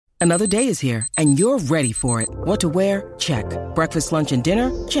Another day is here, and you're ready for it. What to wear? Check. Breakfast, lunch, and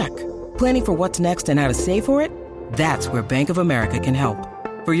dinner? Check. Planning for what's next and how to save for it? That's where Bank of America can help.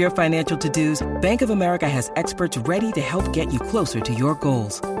 For your financial to-dos, Bank of America has experts ready to help get you closer to your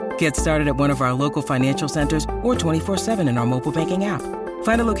goals. Get started at one of our local financial centers or 24/7 in our mobile banking app.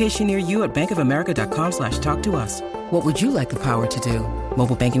 Find a location near you at bankofamerica.com/talktous. What would you like the power to do?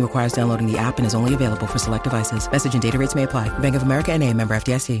 Mobile banking requires downloading the app and is only available for select devices. Message and data rates may apply. Bank of America N.A., member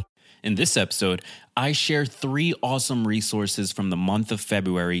FDIC. In this episode, I share 3 awesome resources from the month of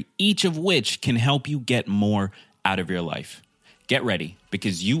February, each of which can help you get more out of your life. Get ready,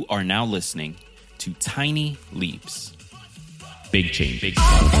 because you are now listening to Tiny Leaps. Big change. Big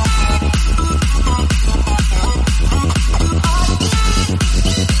change.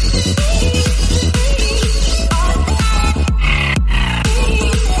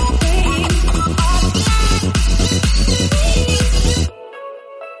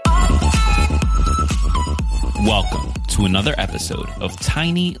 Welcome to another episode of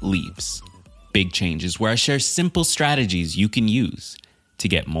Tiny Leaps, Big Changes, where I share simple strategies you can use to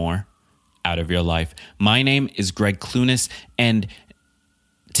get more out of your life. My name is Greg Clunis, and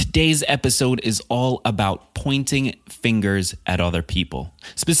today's episode is all about pointing fingers at other people.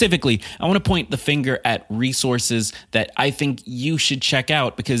 Specifically, I want to point the finger at resources that I think you should check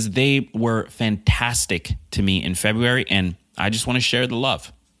out because they were fantastic to me in February, and I just want to share the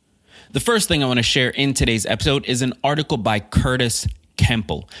love. The first thing I want to share in today's episode is an article by Curtis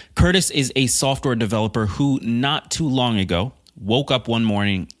Kemple. Curtis is a software developer who not too long ago woke up one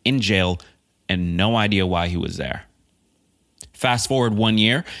morning in jail and no idea why he was there. Fast forward 1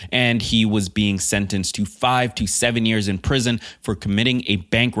 year, and he was being sentenced to 5 to 7 years in prison for committing a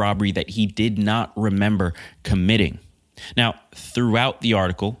bank robbery that he did not remember committing. Now, throughout the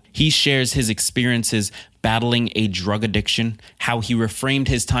article, he shares his experiences battling a drug addiction, how he reframed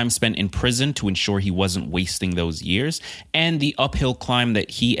his time spent in prison to ensure he wasn't wasting those years, and the uphill climb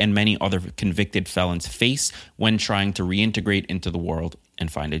that he and many other convicted felons face when trying to reintegrate into the world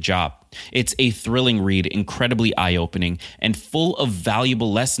and find a job. It's a thrilling read, incredibly eye-opening, and full of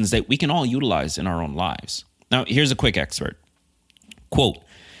valuable lessons that we can all utilize in our own lives. Now, here's a quick excerpt. Quote,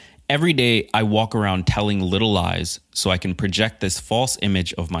 "Every day I walk around telling little lies so I can project this false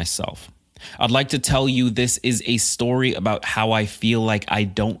image of myself. I'd like to tell you this is a story about how I feel like I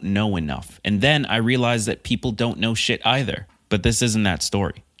don't know enough. And then I realize that people don't know shit either. But this isn't that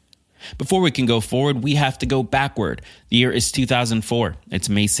story. Before we can go forward, we have to go backward. The year is 2004. It's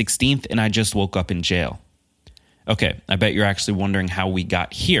May 16th, and I just woke up in jail." Okay, I bet you're actually wondering how we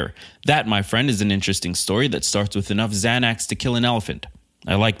got here. That, my friend, is an interesting story that starts with enough Xanax to kill an elephant.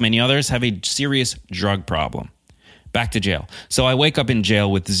 I, like many others, have a serious drug problem. Back to jail. So I wake up in jail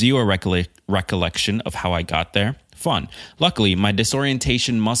with zero recollection of how I got there. Fun. Luckily, my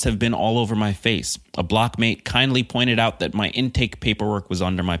disorientation must have been all over my face. A blockmate kindly pointed out that my intake paperwork was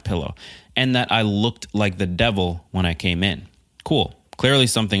under my pillow and that I looked like the devil when I came in. Cool. Clearly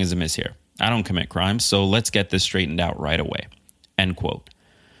something is amiss here. I don't commit crimes, so let's get this straightened out right away. End quote.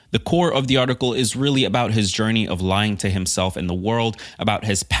 The core of the article is really about his journey of lying to himself and the world about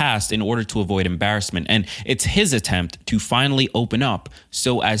his past in order to avoid embarrassment. And it's his attempt to finally open up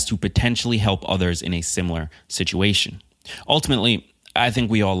so as to potentially help others in a similar situation. Ultimately, I think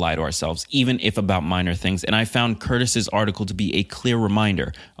we all lie to ourselves, even if about minor things. And I found Curtis's article to be a clear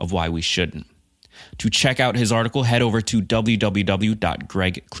reminder of why we shouldn't. To check out his article, head over to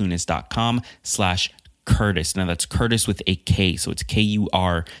www.gregclunis.com/Curtis. Now that's Curtis with a K, so it's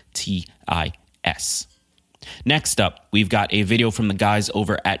Kurtis. Next up, we've got a video from the guys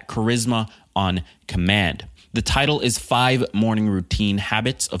over at Charisma on Command. The title is 5 Morning Routine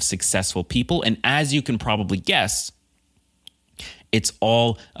Habits of Successful People, and as you can probably guess, it's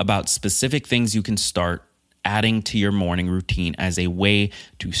all about specific things you can start adding to your morning routine as a way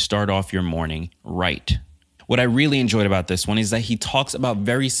to start off your morning right. What I really enjoyed about this one is that he talks about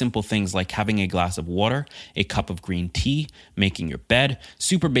very simple things like having a glass of water, a cup of green tea, making your bed,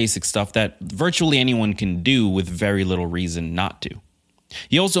 super basic stuff that virtually anyone can do with very little reason not to.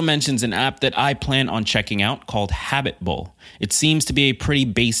 He also mentions an app that I plan on checking out called Habit Bowl. It seems to be a pretty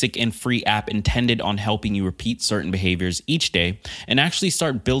basic and free app intended on helping you repeat certain behaviors each day and actually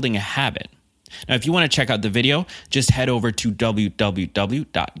start building a habit. Now, if you want to check out the video, just head over to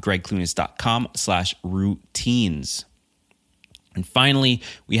www.gregclunis.com/routines. And finally,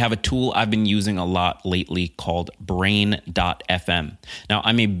 we have a tool I've been using a lot lately called Brain.fm. Now,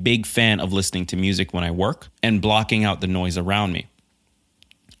 I'm a big fan of listening to music when I work and blocking out the noise around me,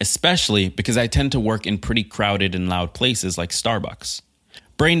 especially because I tend to work in pretty crowded and loud places like Starbucks.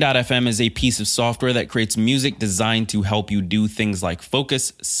 Brain.fm is a piece of software that creates music designed to help you do things like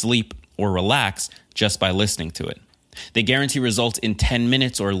focus, sleep, or relax just by listening to it. They guarantee results in 10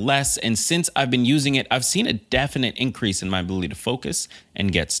 minutes or less, and since I've been using it, I've seen a definite increase in my ability to focus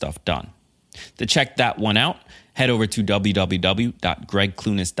and get stuff done. To check that one out, head over to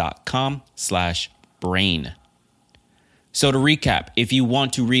www.gregclunis.com/brain. So to recap, if you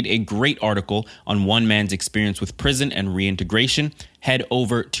want to read a great article on one man's experience with prison and reintegration, head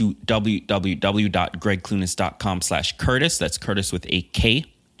over to www.gregclunis.com/Curtis. That's Curtis with a K.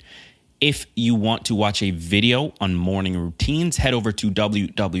 If you want to watch a video on morning routines, head over to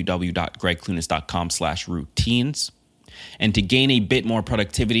www.gregclunis.com/routines. And to gain a bit more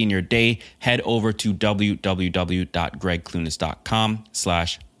productivity in your day, head over to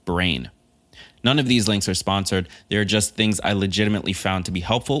www.gregclunis.com/brain. None of these links are sponsored. They're just things I legitimately found to be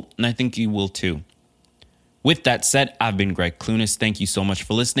helpful, and I think you will too. With that said, I've been Greg Clunis. Thank you so much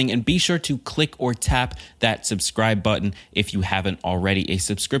for listening, and be sure to click or tap that subscribe button if you haven't already. A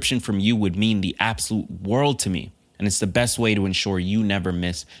subscription from you would mean the absolute world to me, and it's the best way to ensure you never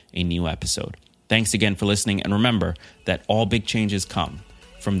miss a new episode. Thanks again for listening, and remember that all big changes come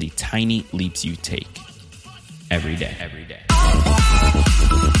from the tiny leaps you take every day.